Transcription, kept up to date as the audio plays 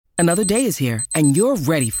Another day is here, and you're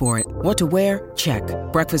ready for it. What to wear? Check.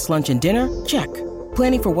 Breakfast, lunch, and dinner? Check.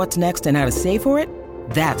 Planning for what's next and how to save for it?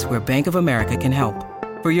 That's where Bank of America can help.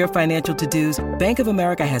 For your financial to-dos, Bank of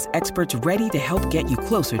America has experts ready to help get you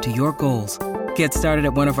closer to your goals. Get started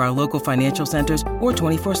at one of our local financial centers or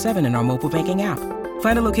 24/7 in our mobile banking app.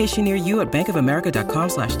 Find a location near you at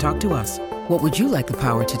bankofamerica.com/talktous. What would you like the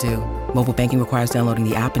power to do? Mobile banking requires downloading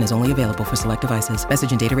the app and is only available for select devices.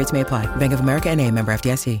 Message and data rates may apply. Bank of America N.A., member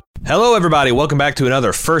FDIC. Hello, everybody. Welcome back to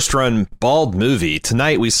another First Run Bald movie.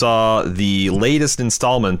 Tonight we saw the latest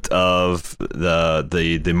installment of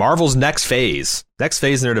the Marvel's next phase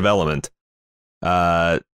in their development.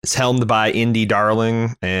 It's helmed by indie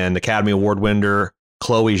darling and Academy Award winner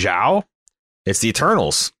Chloe Zhao. It's the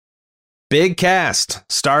Eternals. Big cast,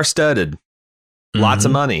 star-studded, lots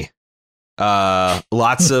of money,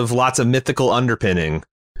 lots of mythical underpinning,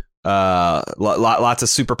 lots of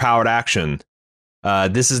superpowered action.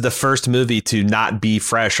 This is the first movie to not be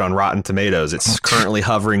fresh on Rotten Tomatoes. It's currently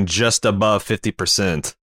hovering just above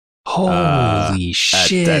 50%. Holy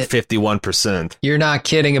shit. At 51%. You're not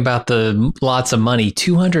kidding about the lots of money.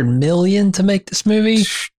 $200 million to make this movie?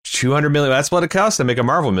 200 million. That's what it costs to make a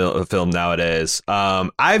Marvel film nowadays.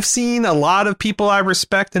 I've seen a lot of people I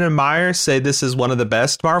respect and admire say this is one of the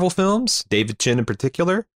best Marvel films, David Chin in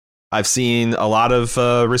particular. I've seen a lot of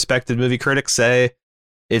respected movie critics say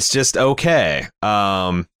it's just okay.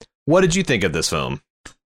 What did you think of this film?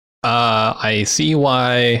 I see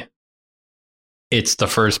why it's the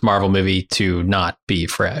first Marvel movie to not be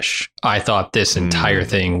fresh. I thought this entire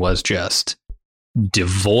thing was just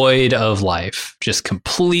devoid of life, just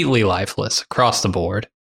completely lifeless across the board.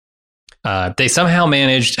 They somehow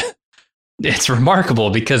managed, it's remarkable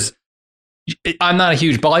because I'm not a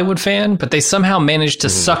huge Bollywood fan, but they somehow managed to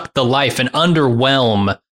suck the life and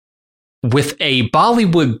underwhelm with a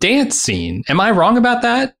Bollywood dance scene. Am I wrong about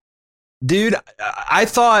that? Dude, I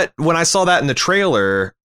thought when I saw that in the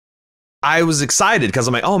trailer, I was excited because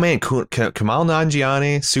I'm like, oh man, Kamal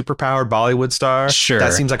Nanjiani, superpowered Bollywood star. Sure.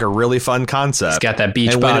 That seems like a really fun concept. He's got that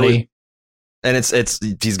beach body. And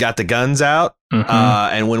he's got the guns out. Mm-hmm.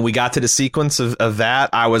 And when we got to the sequence of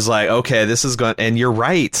that, I was like, okay, this is going, and you're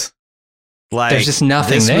right. Like, there's just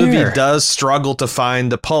nothing this there. Movie does struggle to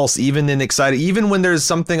find the pulse, even when there's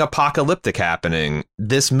something apocalyptic happening.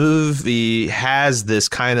 This movie has this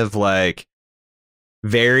kind of like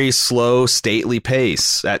very slow, stately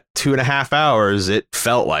pace. At 2.5 hours, it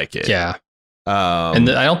felt like it. Yeah. And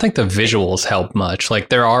I don't think the visuals help much. Like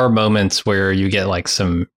there are moments where you get like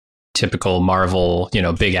some typical Marvel,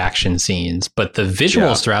 big action scenes, but the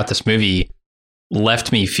visuals throughout this movie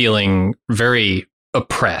left me feeling very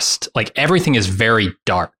oppressed. Like everything is very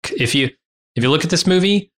dark. If you look at this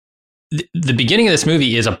movie, the beginning of this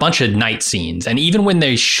movie is a bunch of night scenes, and even when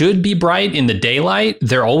they should be bright in the daylight,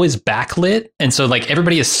 they're always backlit, and so like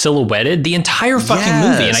everybody is silhouetted the entire fucking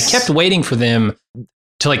movie. And I kept waiting for them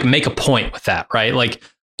to like make a point with that, right? Like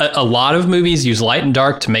a lot of movies use light and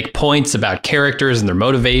dark to make points about characters and their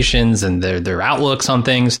motivations and their outlooks on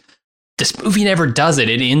things. This movie never does it.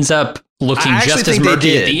 It ends up looking just as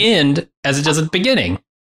murky at the end as it does at the beginning.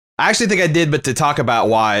 I actually think I did, but to talk about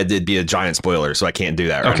why it did be a giant spoiler, so I can't do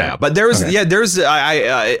that right now. But I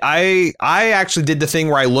actually did the thing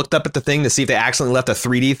where I looked up at the thing to see if they accidentally left a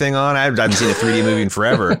 3D thing on. I haven't seen a 3D movie in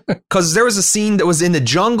forever, because there was a scene that was in the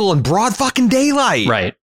jungle in broad fucking daylight,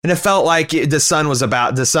 right? And it felt like the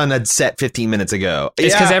sun had set 15 minutes ago.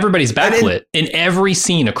 It's because everybody's backlit in every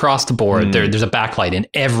scene across the board. There's a backlight in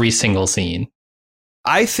every single scene.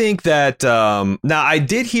 I think that now I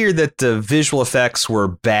did hear that the visual effects were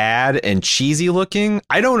bad and cheesy looking.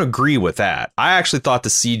 I don't agree with that. I actually thought the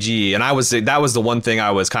CG, and that was the one thing I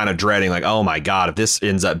was kind of dreading. Like, oh my God, if this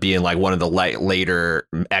ends up being like one of the later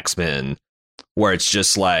X-Men where it's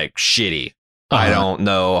just like shitty, I don't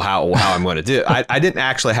know how I'm going to do it. I didn't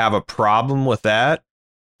actually have a problem with that,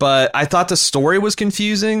 but I thought the story was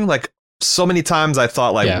confusing. Like, so many times I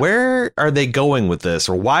thought, like, where are they going with this?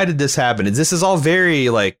 Or why did this happen? And this is all very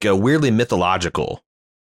like weirdly mythological,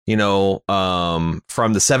 from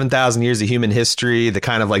the 7,000 years of human history, the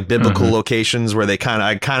kind of like biblical locations where I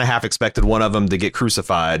kind of half expected one of them to get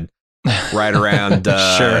crucified right around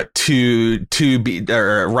right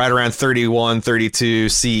around 31, 32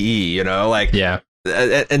 CE,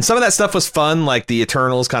 and some of that stuff was fun, like the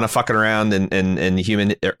Eternals kind of fucking around in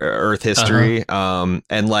human Earth history.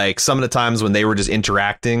 And like some of the times when they were just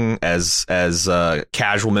interacting as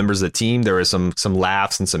casual members of the team, there was some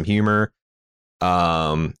laughs and some humor.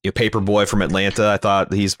 Paperboy from Atlanta, I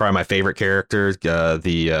thought he's probably my favorite character. Is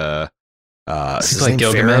like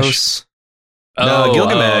Gilgamesh? No,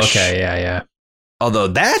 Gilgamesh. Okay, yeah. Although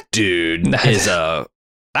that dude is a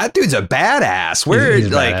That dude's a badass. Where he's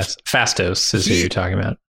like badass. Phastos is who you're talking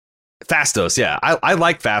about. Phastos, yeah, I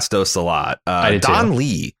like Phastos a lot. I do Don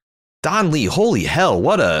too. Lee, holy hell,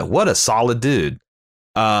 what a solid dude.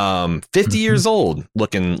 50 years old,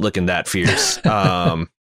 looking that fierce.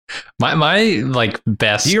 My like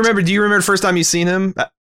best. Do you remember the first time you seen him?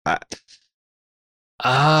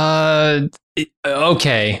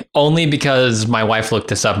 Okay, only because my wife looked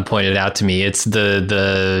this up and pointed it out to me. It's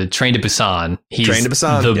the Train to Busan. He's Train to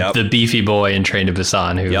Busan, the beefy boy in Train to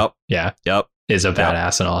Busan who is a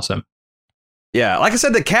badass and awesome. Yeah, like I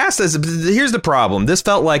said, the cast is. Here's the problem. This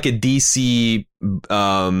felt like a DC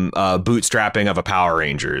bootstrapping of a Power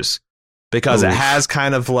Rangers, because it has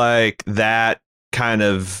kind of like that kind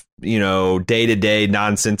of, you know, day-to-day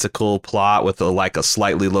nonsensical plot with a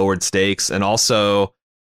slightly lowered stakes. And also,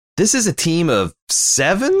 this is a team of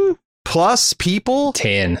 7+ people.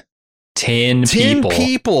 10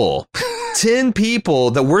 people 10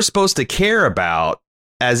 people that we're supposed to care about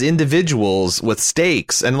as individuals with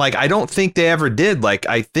stakes. And like, I don't think they ever did. Like,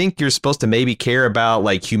 I think you're supposed to maybe care about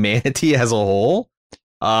like humanity as a whole.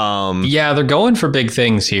 Yeah, they're going for big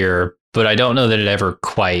things here, but I don't know that it ever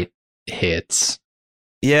quite hits.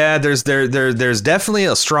 Yeah, there's definitely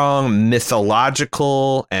a strong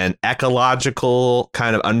mythological and ecological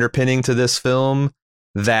kind of underpinning to this film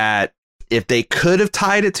that if they could have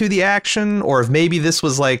tied it to the action, or if maybe this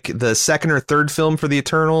was like the second or third film for the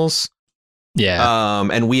Eternals. Yeah.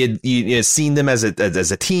 And we had seen them as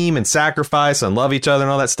a team and sacrifice and love each other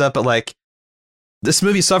and all that stuff. But like, this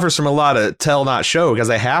movie suffers from a lot of tell not show, because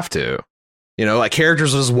they have to. You know, like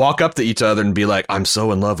characters just walk up to each other and be like, I'm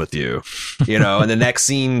so in love with you, you know, and the next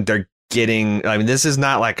scene they're getting, I mean, this is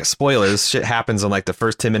not like a spoiler. This shit happens in like the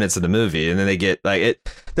first 10 minutes of the movie. And then they get like it.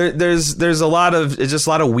 There's a lot of, it's just a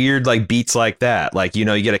lot of weird like beats like that. Like, you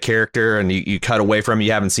know, you get a character and you cut away from,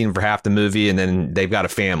 you haven't seen them for half the movie, and then they've got a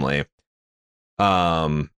family.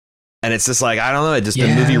 And it's just like, I don't know.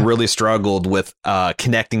 The movie really struggled with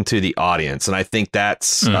connecting to the audience. And I think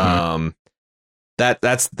that's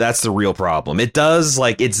that's the real problem. It does,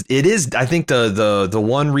 like, it is. I think the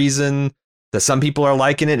one reason that some people are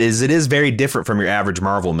liking it is very different from your average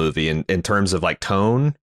Marvel movie in terms of like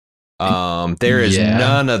tone. There is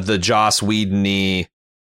none of the Joss Whedon-y,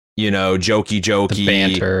 you know, jokey the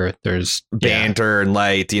banter. There's banter and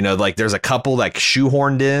like, you know, like there's a couple like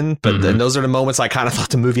shoehorned in, but then those are the moments I kind of thought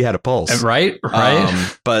the movie had a pulse. Right.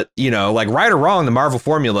 But you know, like right or wrong, the Marvel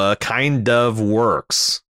formula kind of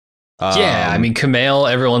works. Yeah, I mean,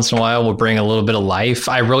 Kumail every once in a while will bring a little bit of life.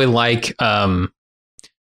 I really like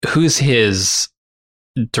who's his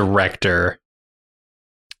director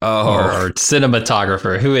or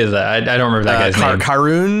cinematographer. Who is that? I don't remember that guy's name.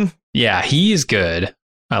 Karun? Yeah, he's good.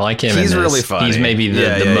 I like him. He's really funny. He's maybe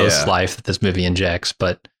the most life that this movie injects,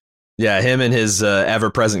 but yeah, him and his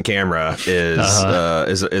ever-present camera is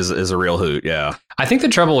a real hoot. Yeah, I think the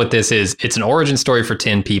trouble with this is it's an origin story for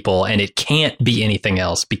 10 people, and it can't be anything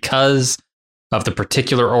else because of the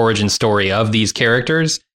particular origin story of these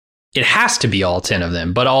characters. It has to be all 10 of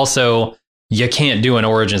them, but also you can't do an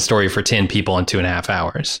origin story for 10 people in 2.5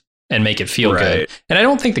 hours and make it feel good. And I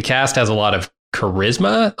don't think the cast has a lot of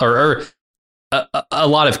charisma or a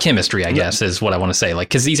lot of chemistry, I guess, is what I want to say. Like,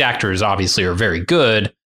 because these actors obviously are very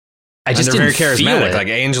good. I just didn't very charismatic. feel it. Like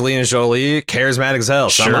Angelina Jolie, charismatic as hell.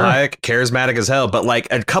 Sure. Salma Hayek, charismatic as hell. But like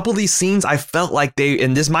a couple of these scenes, I felt like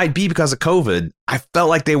and this might be because of COVID, I felt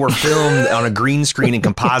like they were filmed on a green screen and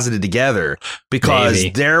composited together, because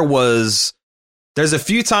there's a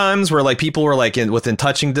few times where like people were like within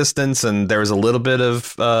touching distance, and there was a little bit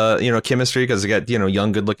of chemistry because you got, you know,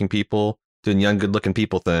 young good looking people doing young good looking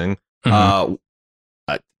people thing.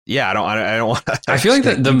 Yeah, I don't want to. I feel like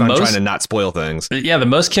the most, trying to not spoil things. Yeah, the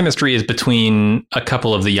most chemistry is between a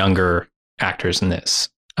couple of the younger actors in this.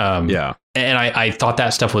 And I thought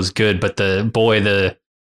that stuff was good, but the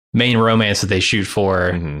main romance that they shoot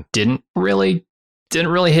for didn't really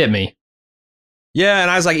hit me. Yeah, and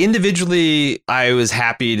I was like, individually, I was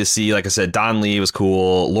happy to see, like I said, Don Lee was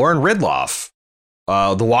cool. Lauren Ridloff,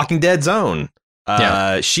 The Walking Dead Zone.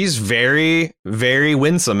 She's very, very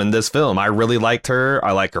winsome in this film. I really liked her.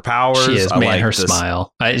 I like her powers. She is, I like her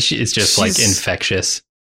smile. It's just like infectious.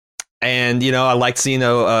 And, you know, I like seeing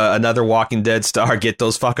another Walking Dead star get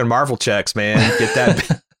those fucking Marvel checks, man.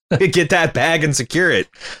 Get that bag and secure it.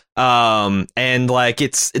 And like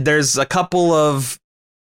there's a couple of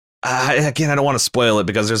again, I don't want to spoil it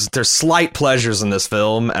because there's slight pleasures in this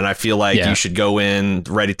film, and I feel like you should go in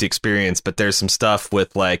ready to experience. But there's some stuff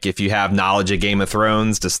with like, if you have knowledge of Game of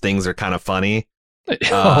Thrones, just things are kind of funny.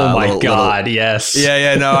 Oh my God! Yes.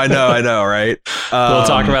 Yeah. No, I know. Right. We'll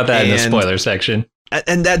talk about that in the spoiler section.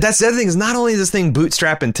 And that's the other thing is not only is this thing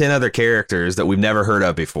bootstrapping 10 other characters that we've never heard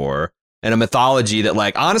of before and a mythology that,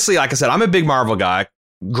 like, honestly, like I said, I'm a big Marvel guy.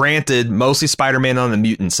 Granted, mostly Spider-Man on the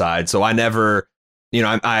mutant side. So I never, you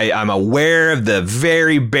know, I'm aware of the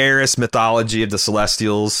very barest mythology of the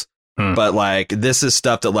Celestials. But like, this is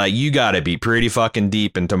stuff that, like, you got to be pretty fucking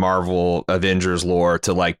deep into Marvel Avengers lore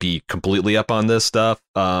to, like, be completely up on this stuff.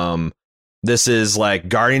 This is like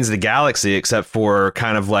Guardians of the Galaxy, except for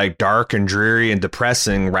kind of like dark and dreary and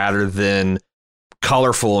depressing rather than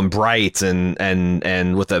colorful and bright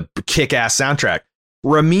and with a kick-ass soundtrack.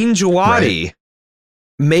 Ramin Djawadi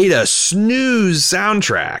made a snooze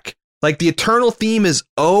soundtrack. Like, the Eternal theme is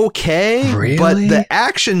okay, really? But the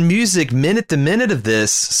action music minute to minute of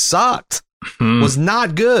this sucked. Was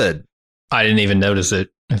not good. I didn't even notice it,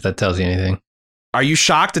 if that tells you anything. Are you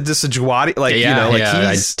shocked that this is Djawadi? Like, yeah, you know, like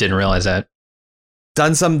I didn't realize that.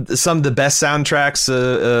 Done some of the best soundtracks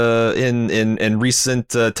in recent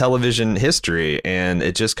television history, and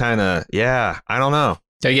it just kind of, I don't know.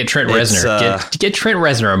 Gotta get Trent Reznor. Get Trent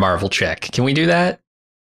Reznor a Marvel check. Can we do that?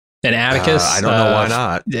 And Atticus? I don't know why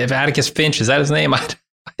not. If Atticus Finch, is that his name? I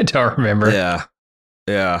don't remember.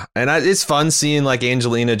 Yeah. And it's fun seeing, like,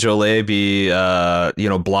 Angelina Jolie be,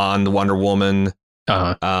 blonde Wonder Woman.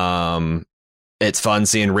 It's fun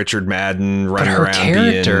seeing Richard Madden running around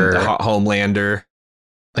being Homelander.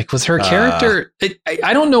 Like, was her character...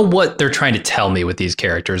 I don't know what they're trying to tell me with these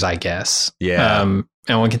characters, I guess. Yeah.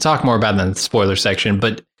 And we can talk more about that in the spoiler section,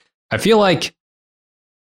 but I feel like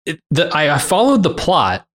I followed the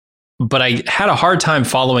plot, but I had a hard time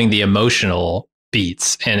following the emotional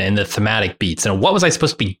beats and the thematic beats. And what was I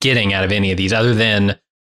supposed to be getting out of any of these other than,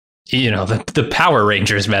 you know, the Power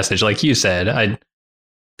Rangers message, like you said?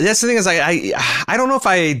 That's the thing is, I don't know if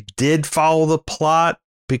I did follow the plot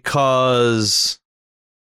because...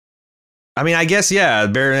 I mean, I guess,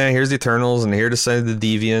 here's the Eternals and here to save the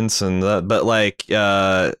Deviants but like,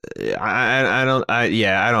 I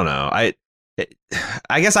don't know.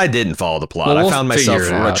 I guess I didn't follow the plot. Well, I found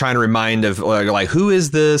myself trying to remind of like, who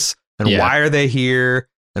is this and why are they here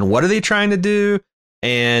and what are they trying to do?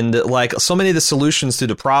 And like, so many of the solutions to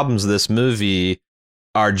the problems of this movie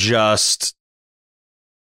are just,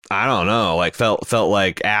 I don't know, like felt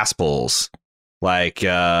like assholes. Like,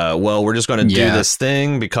 well, we're just going to do this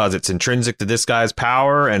thing because it's intrinsic to this guy's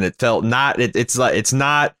power, and it felt it's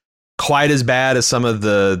not quite as bad as some of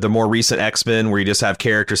the more recent X-Men where you just have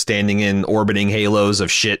characters standing in orbiting halos of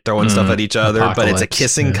shit throwing stuff at each other, but it's a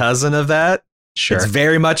kissing cousin of that. Sure. It's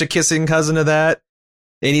very much a kissing cousin of that.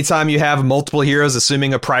 Anytime you have multiple heroes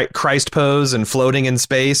assuming a Christ pose and floating in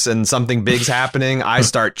space and something big's happening, I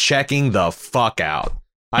start checking the fuck out.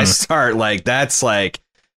 I start like, that's like,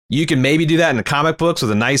 you can maybe do that in the comic books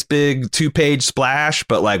with a nice big 2-page splash,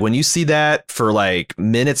 but like when you see that for like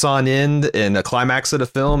minutes on end in a climax of the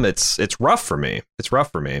film, it's rough for me. It's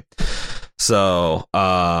rough for me. So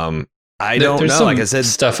I don't know. Like I said,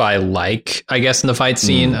 stuff I like, I guess, in the fight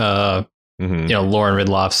scene. You know, Lauren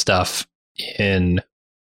Ridloff's stuff in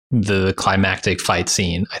the climactic fight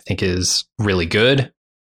scene, I think, is really good.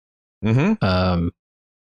 I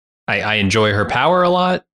enjoy her power a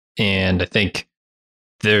lot, and I think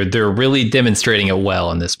they're really demonstrating it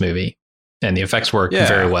well in this movie, and the effects work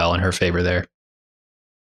very well in her favor there.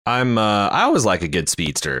 I always like a good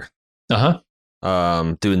speedster.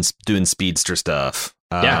 Doing speedster stuff.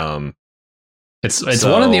 It's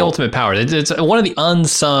one of the ultimate powers. It's one of the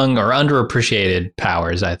unsung or underappreciated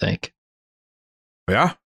powers, I think.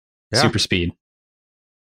 Yeah. Super speed.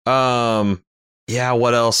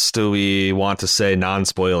 What else do we want to say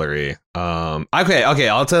non-spoilery? Okay,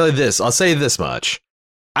 I'll tell you this. I'll say this much.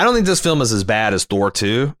 I don't think this film is as bad as Thor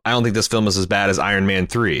 2. I don't think this film is as bad as Iron Man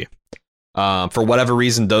 3. For whatever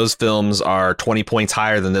reason, those films are 20 points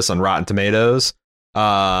higher than this on Rotten Tomatoes.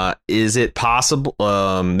 Is it possible?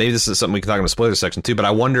 Maybe this is something we can talk in the spoiler section too, but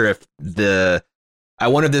I wonder if this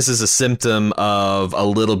is a symptom of a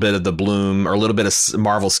little bit of the bloom or a little bit of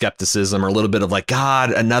Marvel skepticism or a little bit of like,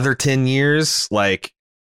 God, another 10 years? Like,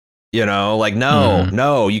 you know, like,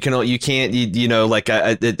 no, you can't, like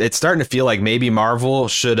it's starting to feel like maybe Marvel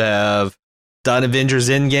should have done Avengers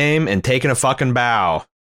Endgame and taken a fucking bow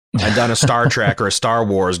and done a Star Trek or a Star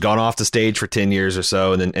Wars, gone off the stage for 10 years or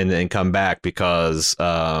so and then come back because, but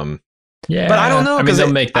I don't know. I mean, they'll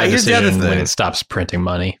make that decision when it stops printing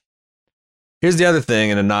money. Here's the other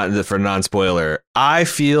thing, and for non-spoiler, I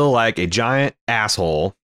feel like a giant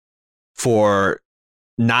asshole for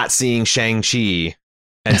not seeing Shang-Chi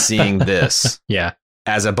and seeing this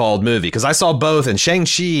as a bald movie, because I saw both, and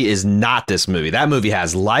Shang-Chi is not this movie. That movie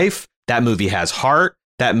has life. That movie has heart.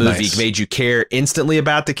 That movie made you care instantly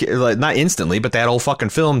about not instantly, but that whole fucking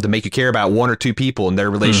film to make you care about one or two people and their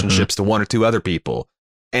relationships to one or two other people.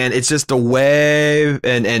 And it's just the way,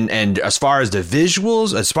 and as far as the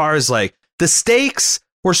visuals, as far as like the stakes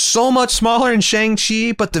were so much smaller in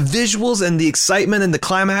Shang-Chi, but the visuals and the excitement and the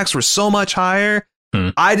climax were so much higher.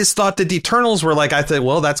 I just thought that the Eternals were like, I thought,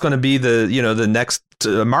 well, that's going to be the, the next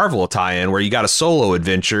Marvel tie-in where you got a solo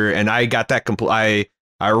adventure. And I got that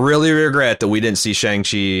I really regret that we didn't see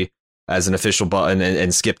Shang-Chi as an official button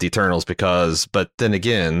and skipped Eternals but then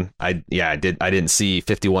again, I didn't see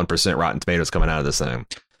 51% Rotten Tomatoes coming out of this thing.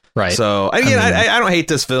 Right. So I don't hate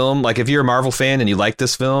this film. Like if you're a Marvel fan and you like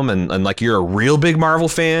this film and like you're a real big Marvel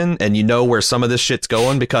fan and you know where some of this shit's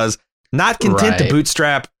going, because not content to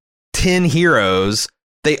bootstrap 10 heroes,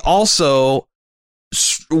 they also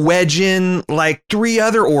wedge in like 3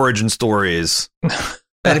 other origin stories.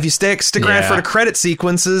 And if you stick around for the credit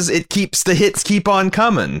sequences, the hits keep on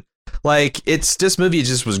coming. Like this movie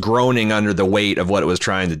just was groaning under the weight of what it was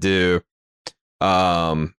trying to do.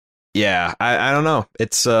 I don't know.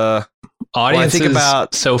 It's audiences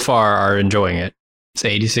so far are enjoying it. It's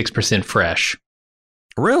 86% fresh.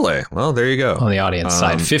 Really? Well, there you go. On the audience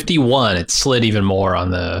side, 51. It slid even more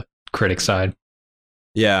on the critic side.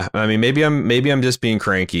 Yeah, I mean, maybe I'm just being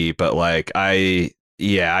cranky, but like I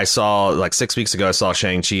saw like 6 weeks ago, I saw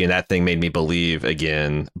Shang-Chi and that thing made me believe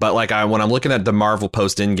again. But like when I'm looking at the Marvel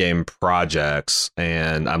post-Endgame projects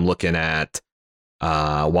and I'm looking at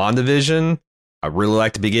WandaVision, I really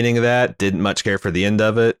liked the beginning of that. Didn't much care for the end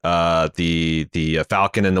of it. The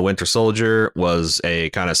Falcon and the Winter Soldier was a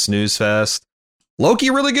kind of snooze fest. Loki,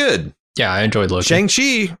 really good. Yeah, I enjoyed Loki.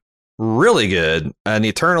 Shang-Chi, really good. And the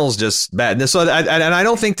Eternals, just bad. And I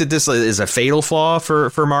don't think that this is a fatal flaw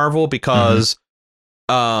for Marvel because...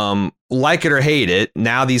 like it or hate it,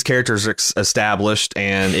 now these characters are established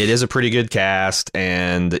and it is a pretty good cast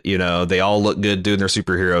and, they all look good doing their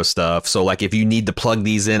superhero stuff. So like if you need to plug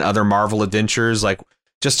these in other Marvel adventures, like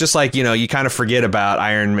just like, you kind of forget about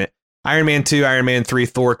Iron Man 2, Iron Man 3,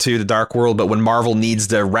 Thor 2, The Dark World. But when Marvel needs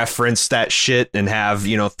to reference that shit and have,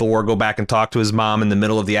 Thor go back and talk to his mom in the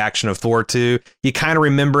middle of the action of Thor 2, you kind of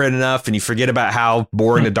remember it enough and you forget about how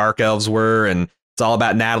boring the Dark Elves were. And it's all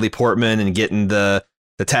about Natalie Portman and getting the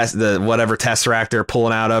whatever Tesseract they're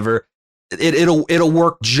pulling out of her. It'll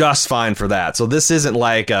work just fine for that. So this isn't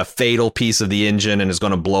like a fatal piece of the engine and is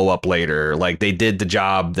going to blow up later. Like they did the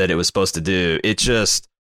job that it was supposed to do. It's just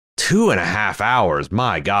 2.5 hours.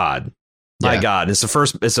 My God. It's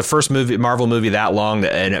the first movie, Marvel movie that long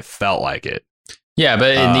and it felt like it. Yeah,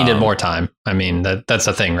 but it needed more time. I mean, that's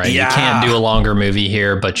the thing, right? Yeah. You can't do a longer movie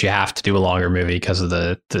here, but you have to do a longer movie because of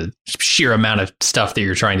the sheer amount of stuff that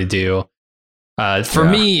you're trying to do. For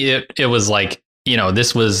me, it was like,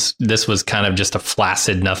 this was kind of just a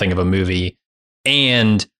flaccid nothing of a movie.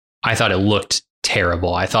 And I thought it looked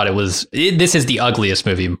terrible. I thought this is the ugliest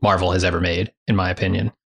movie Marvel has ever made, in my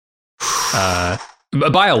opinion. By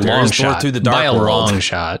a long shot. By a long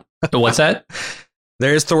shot. What's that?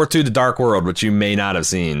 There's Thor 2: The Dark World, which you may not have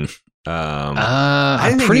seen.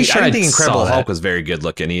 I'm pretty sure I didn't think Incredible Hulk was very good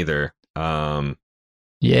looking either.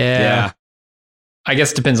 Yeah. I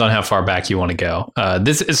guess it depends on how far back you want to go.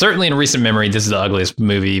 This is certainly in recent memory. This is the ugliest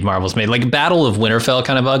movie Marvel's made. Like Battle of Winterfell,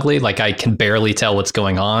 kind of ugly. Like I can barely tell what's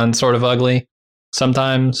going on. Sort of ugly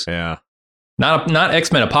sometimes. Yeah. Not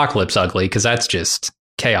X-Men Apocalypse ugly because that's just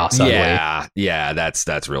chaos ugly. Yeah.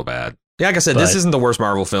 That's real bad. Yeah, like I said, this isn't the worst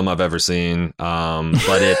Marvel film I've ever seen.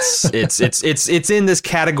 But it's in this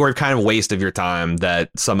category of kind of waste of your time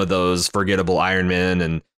that some of those forgettable Iron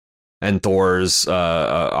Man and Thors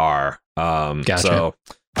are. Gotcha. So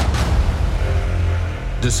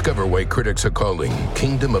discover why critics are calling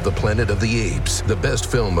Kingdom of the Planet of the Apes the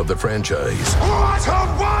best film of the franchise. What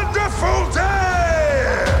a wonderful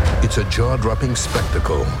day! It's a jaw-dropping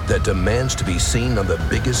spectacle that demands to be seen on the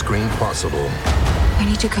biggest screen possible. We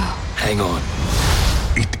need to go. Hang on.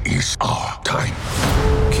 It is our time.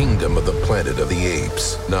 Kingdom of the Planet of the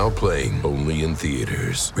Apes. Now playing only in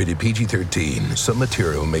theaters. Rated PG-13. Some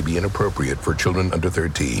material may be inappropriate for children under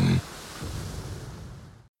 13.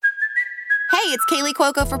 Hey, it's Kaylee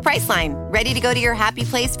Cuoco for Priceline. Ready to go to your happy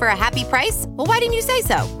place for a happy price? Well, why didn't you say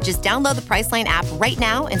so? Just download the Priceline app right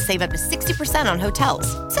now and save up to 60% on hotels.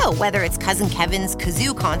 So whether it's Cousin Kevin's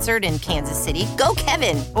Kazoo Concert in Kansas City, go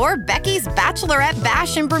Kevin, or Becky's Bachelorette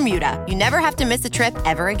Bash in Bermuda, you never have to miss a trip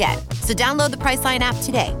ever again. So download the Priceline app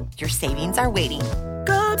today. Your savings are waiting.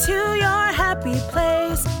 Go to your happy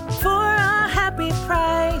place for a happy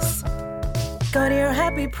price. Go to your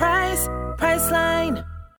happy price, Priceline.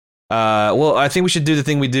 Well, I think we should do the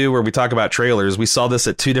thing we do where we talk about trailers. We saw this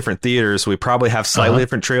at 2 different theaters, so we probably have slightly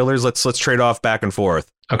different trailers. Let's trade off back and forth.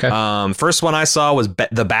 Okay. First one I saw was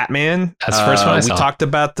The Batman. That's the first one I saw. We talked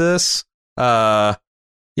about this. Yeah,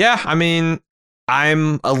 I mean,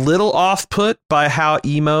 I'm a little off-put by how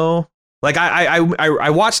emo. Like, I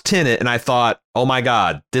watched Tenet and I thought, oh my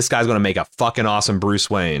God, this guy's going to make a fucking awesome Bruce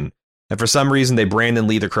Wayne. And for some reason, they Brandon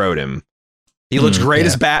Lee crowed him. He looks great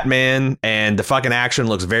as Batman, and the fucking action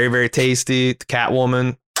looks very, very tasty. The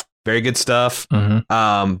Catwoman, very good stuff.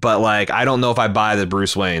 But like, I don't know if I buy the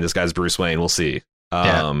Bruce Wayne. This guy's Bruce Wayne. We'll see.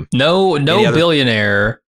 No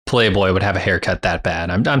billionaire playboy would have a haircut that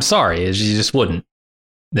bad. I'm sorry, you just wouldn't.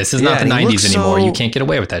 This is not the 90s anymore. You can't get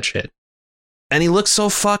away with that shit. And he looks so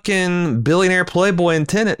fucking billionaire playboy in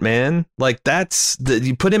Tenet, man. Like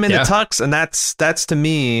you put him in the tux, and that's to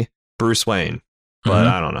me Bruce Wayne. But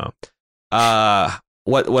I don't know.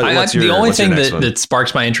 What's your, the only what's your thing that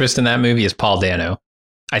sparks my interest in that movie is Paul Dano.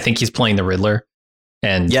 I think he's playing the Riddler,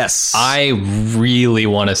 and yes, I really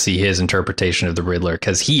want to see his interpretation of the Riddler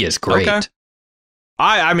because he is great. Okay.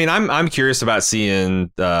 I mean, I'm curious about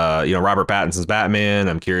seeing Robert Pattinson's Batman.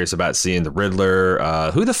 I'm curious about seeing the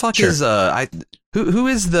Riddler. Who the fuck is who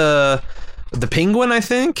is the Penguin? I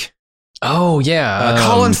think. Oh yeah,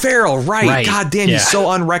 Colin Farrell. Right. God damn, he's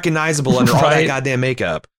so unrecognizable under all that goddamn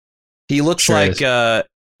makeup. He looks like,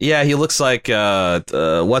 he looks like,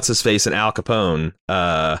 what's his face in Al Capone?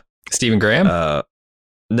 Stephen Graham?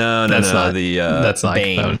 No, that's not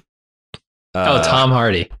Bane. Capone. Tom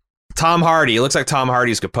Hardy. Tom Hardy. He looks like Tom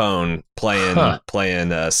Hardy's Capone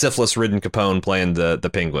playing syphilis-ridden Capone playing the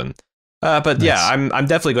Penguin. But nice. Yeah, I'm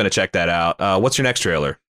definitely going to check that out. What's your next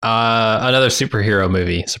trailer? Another superhero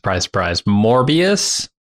movie. Surprise, surprise. Morbius.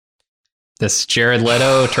 This Jared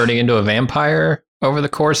Leto turning into a vampire over the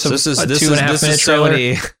course of a 2.5 minute trailer.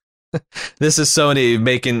 This is Sony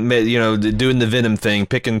doing the Venom thing,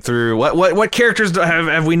 picking through what characters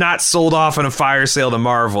have we not sold off in a fire sale to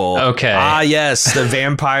Marvel? Okay. Yes, the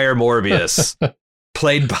vampire Morbius,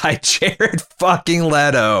 played by Jared fucking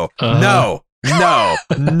Leto. No,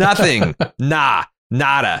 nothing,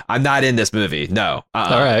 nada. I'm not in this movie. No.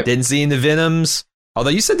 All right. Didn't see the Venoms.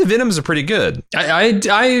 Although you said the Venoms are pretty good.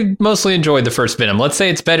 I mostly enjoyed the first Venom. Let's say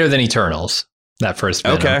it's better than Eternals. That first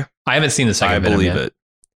Venom. Okay. I haven't seen the second Venom yet. I believe it.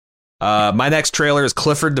 My next trailer is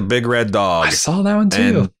Clifford the Big Red Dog. I saw that one too.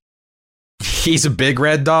 And he's a big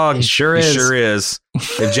red dog. He sure is.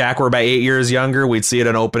 If Jack were about 8 years younger, we'd see it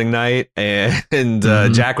on opening night. And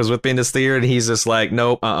Jack was with me in this theater, and he's just like,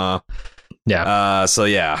 nope, Yeah.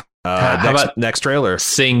 How about next trailer?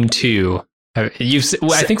 Sing 2. I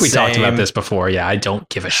think we talked about this before. Yeah, I don't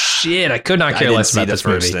give a shit. I could not care less about this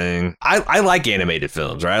movie. Thing. I like animated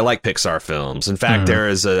films, right? I like Pixar films. In fact, there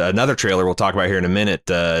is another trailer we'll talk about here in a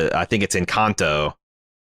minute. I think it's Encanto.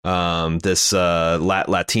 This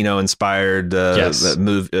Latino-inspired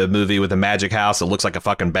movie with a magic house. It looks like a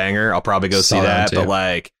fucking banger. I'll probably go see that. But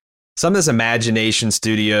like some of this Imagination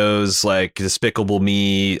Studios, like Despicable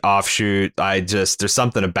Me offshoot, there's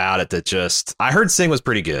something about it that I heard Sing was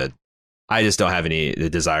pretty good. I just don't have any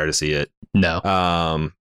desire to see it. No.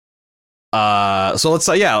 So let's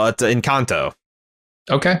Encanto.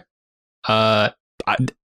 Okay. They're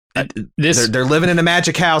living in a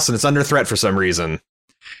magic house and it's under threat for some reason.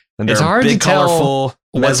 And they're it's hard a big, to tell colorful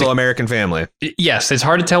Mesoamerican family. Yes, it's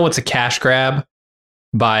hard to tell what's a cash grab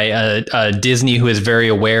by a Disney who is very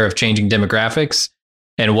aware of changing demographics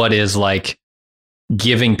and what is like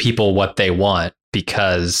giving people what they want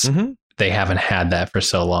because they haven't had that for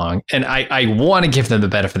so long. And I want to give them the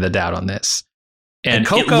benefit of the doubt on this. And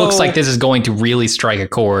Coco, it looks like this is going to really strike a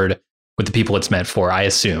chord with the people it's meant for, I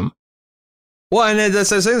assume. Well, and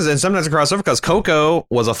sometimes it crosses over because Coco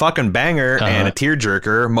was a fucking banger and a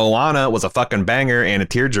tearjerker. Moana was a fucking banger and a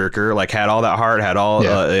tearjerker. Like had all that heart, had all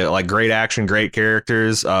like great action, great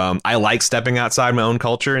characters. I like stepping outside my own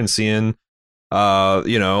culture and seeing,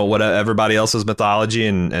 what everybody else's mythology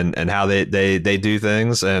and how they do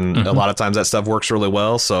things. And a lot of times that stuff works really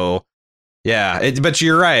well. So, yeah, but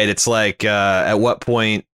you're right. It's like at what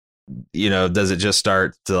point, does it just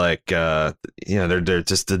start to like, they're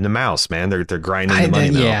just in the mouse, man. They're grinding the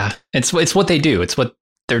money mill. Yeah, it's what they do. It's what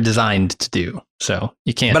they're designed to do. So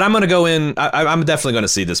you can't. But I'm going to go in. I'm definitely going to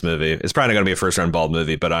see this movie. It's probably not going to be a first round bald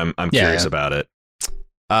movie, but I'm curious about it.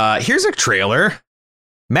 Here's a trailer.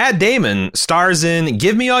 Matt Damon stars in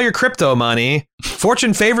Give Me All Your Crypto Money.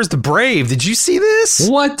 Fortune Favors the Brave. Did you see this?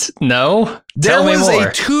 What? No. There was a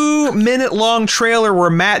 2-minute long trailer where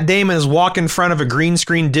Matt Damon is walking in front of a green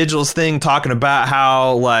screen digitals thing talking about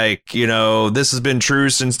how, like, this has been true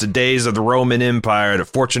since the days of the Roman Empire, that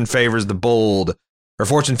fortune favors the bold. or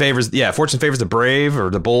fortune favors the brave or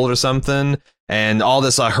the bold or something, and all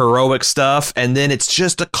this heroic stuff, and then it's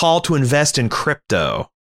just a call to invest in crypto.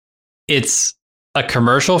 It's a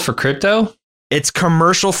commercial for crypto. It's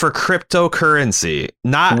commercial for cryptocurrency,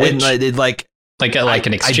 not like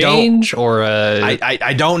an exchange or a.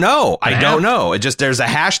 I don't know. I don't know. It just there's a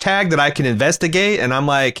hashtag that I can investigate, and I'm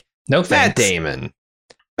like, no thanks. Matt Damon.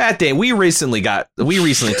 We recently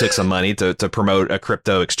took some money to promote a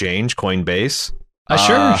crypto exchange, Coinbase.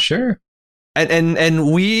 Sure.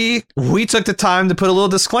 And we took the time to put a little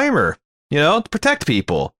disclaimer, to protect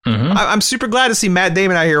people. Mm-hmm. I'm super glad to see Matt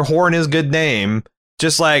Damon out here whoring his good name.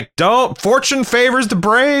 Just like, don't, fortune favors the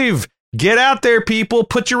brave. Get out there, people.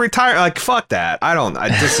 Put your retire. Like, fuck that.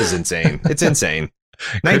 This is insane. It's insane.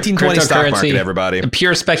 1920 stock market, everybody.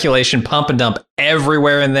 Pure speculation, pump and dump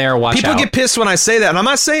everywhere in there. Watch out. People get pissed when I say that. And I'm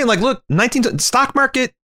not saying, like, look, stock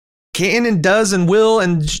market can and does and will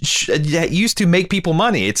and used to make people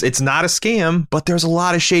money. It's not a scam, but there's a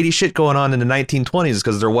lot of shady shit going on in the 1920s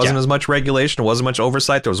because there wasn't as much regulation. There wasn't much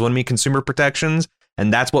oversight. There wasn't many consumer protections.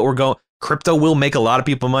 And that's what we're going. Crypto will make a lot of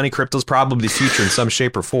people money. Crypto's probably the future in some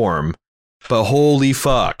shape or form. But holy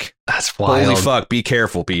fuck. That's wild. Holy fuck. Be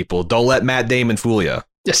careful, people. Don't let Matt Damon fool you.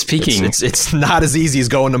 Yeah, speaking. It's not as easy as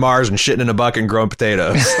going to Mars and shitting in a bucket and growing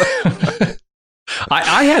potatoes.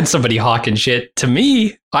 I had somebody hawking shit to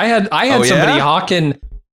me. I had somebody hawking.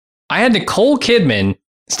 I had Nicole Kidman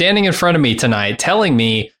standing in front of me tonight telling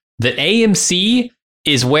me that AMC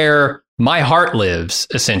is where my heart lives,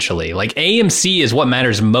 essentially. Like, AMC is what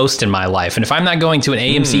matters most in my life. And if I'm not going to an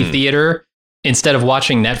AMC theater instead of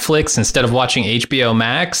watching Netflix, instead of watching HBO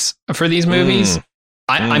Max for these movies,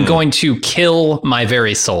 I'm going to kill my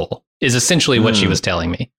very soul, is essentially what she was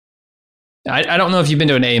telling me. I don't know if you've been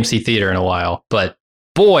to an AMC theater in a while, but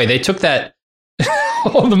boy, they took that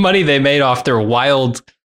all the money they made off their wild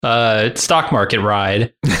stock market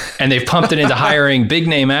ride, and they've pumped it into hiring big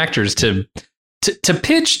name actors to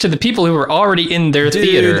pitch to the people who are already in their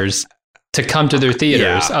theaters to come to their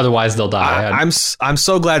theaters. Yeah. Otherwise, they'll die. I'm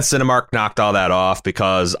so glad Cinemark knocked all that off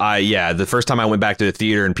because the first time I went back to the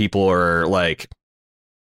theater and people are like,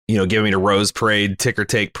 giving me the Rose Parade, ticker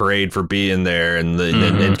take parade for being there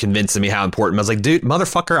and convincing me how important. I was like, dude,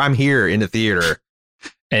 motherfucker, I'm here in the theater.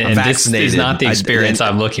 And this is not the experience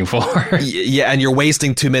I'm looking for. Yeah, and you're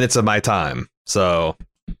wasting 2 minutes of my time. So,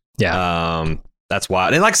 yeah. That's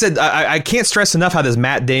wild. And like I said, I can't stress enough how this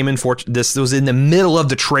Matt Damon, this was in the middle of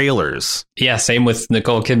the trailers. Yeah, same with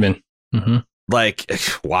Nicole Kidman. Mm-hmm. Like,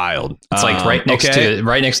 wild. It's like right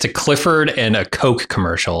next to Clifford and a Coke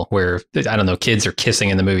commercial where, I don't know, kids are kissing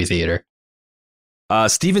in the movie theater.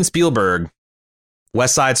 Steven Spielberg,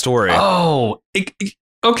 West Side Story. Oh,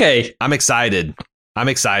 okay. I'm excited.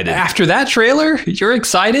 After that trailer, you're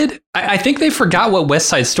excited? I think they forgot what West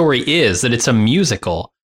Side Story is, that it's a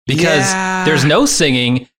musical. Because there's no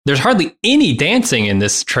singing, there's hardly any dancing in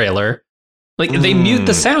this trailer. Like, they mute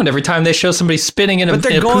the sound every time they show somebody spinning in a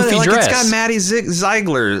poofy dress. It's got Maddie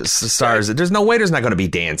Ziegler stars. There's no way there's not going to be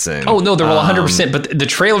dancing. Oh, no, they're 100%. But the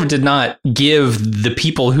trailer did not give the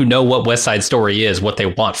people who know what West Side Story is what they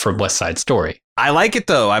want from West Side Story. I like it,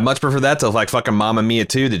 though. I much prefer that to like fucking Mamma Mia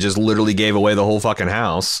 2 that just literally gave away the whole fucking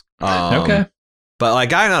house. Okay. But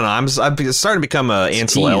like, I don't know. I'm starting to become a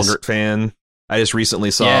Ansel Elgort fan. I just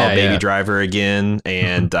recently saw Baby Driver again,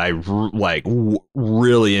 and I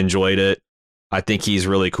really enjoyed it. I think he's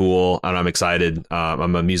really cool, and I'm excited.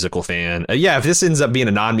 I'm a musical fan. If this ends up being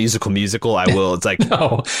a non-musical musical, I will. It's like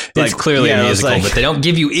no, it's clearly a musical, but they don't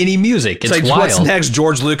give you any music. It's like, wild. What's next?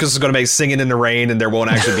 George Lucas is going to make Singing in the Rain, and there won't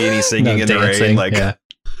actually be any singing in dancing, the rain. Like,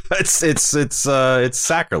 it's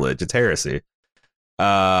sacrilege. It's heresy.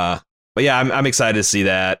 But yeah, I'm excited to see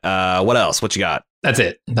that. What else? What you got? That's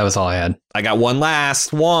it. That was all I had. I got one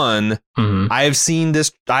last one. Mm-hmm. I've seen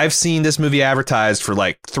this movie advertised for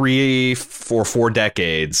like 3 or 4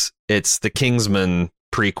 decades. It's the Kingsman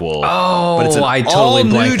prequel. Oh, but it's an I totally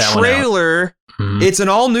blanked that trailer. One out. Mm-hmm. It's an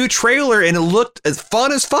all new trailer, and it looked as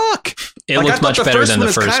fun as fuck. It looked much better than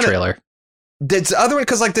the first trailer. It's the other one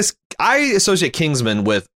because like this, I associate Kingsman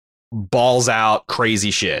with balls out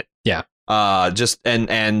crazy shit. Yeah. The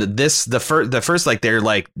first like they're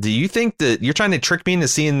like, do you think that you're trying to trick me into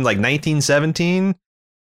seeing like 1917?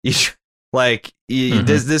 This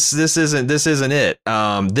isn't it.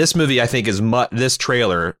 This movie I think this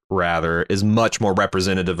trailer rather is much more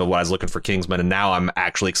representative of what I was looking for Kingsman, and now I'm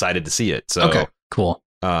actually excited to see it. So okay, cool.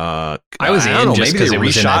 I was in just because it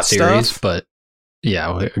was in that series, stuff. But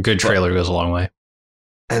yeah, a good trailer goes a long way.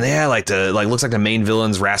 And they had looks like the main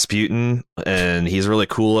villain's Rasputin, and he's really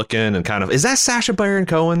cool looking and kind of. Is that Sacha Baron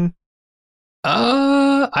Cohen?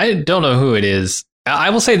 I don't know who it is. I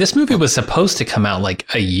will say this movie was supposed to come out like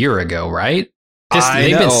a year ago, right?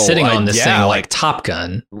 They've been sitting on this thing like Top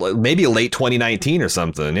Gun. Maybe late 2019 or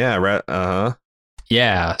something. Yeah, right. Uh-huh.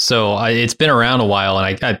 Yeah, so it's been around a while,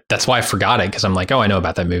 and I that's why I forgot it, because I'm like, oh, I know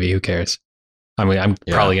about that movie. Who cares? I mean, I'm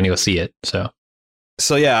probably going to go see it. So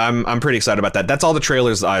yeah, I'm pretty excited about that. That's all the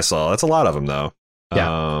trailers that I saw. That's a lot of them, though.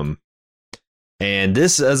 Yeah. And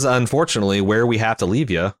this is unfortunately where we have to leave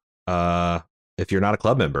you. If you're not a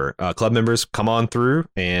club member, club members, come on through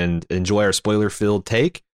and enjoy our spoiler-filled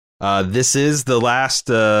take. This is the last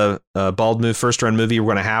Bald Move first run movie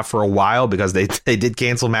we're going to have for a while, because they did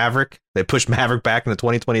cancel Maverick. They pushed Maverick back into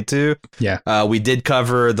 2022. Yeah. We did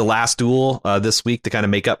cover The Last Duel this week to kind of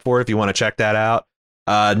make up for it, if you want to check that out.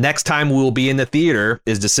 Next time we'll be in the theater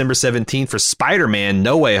is December 17th for Spider-Man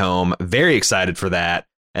No Way Home. Very excited for that.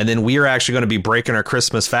 And then we are actually going to be breaking our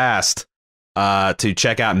Christmas fast to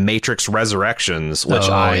check out Matrix Resurrections, which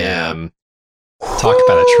I am. Talk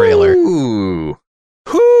about a trailer.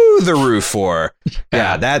 The roof for.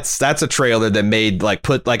 Yeah, that's a trailer that made I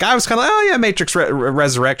was kind of like, oh yeah, Matrix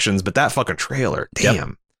Resurrections, but that fucking trailer, damn. Yep.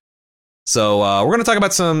 So we're gonna talk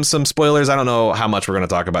about some spoilers. I don't know how much we're gonna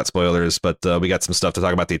talk about spoilers, but we got some stuff to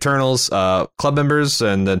talk about the Eternals. Club members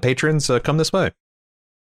and then patrons, come this way.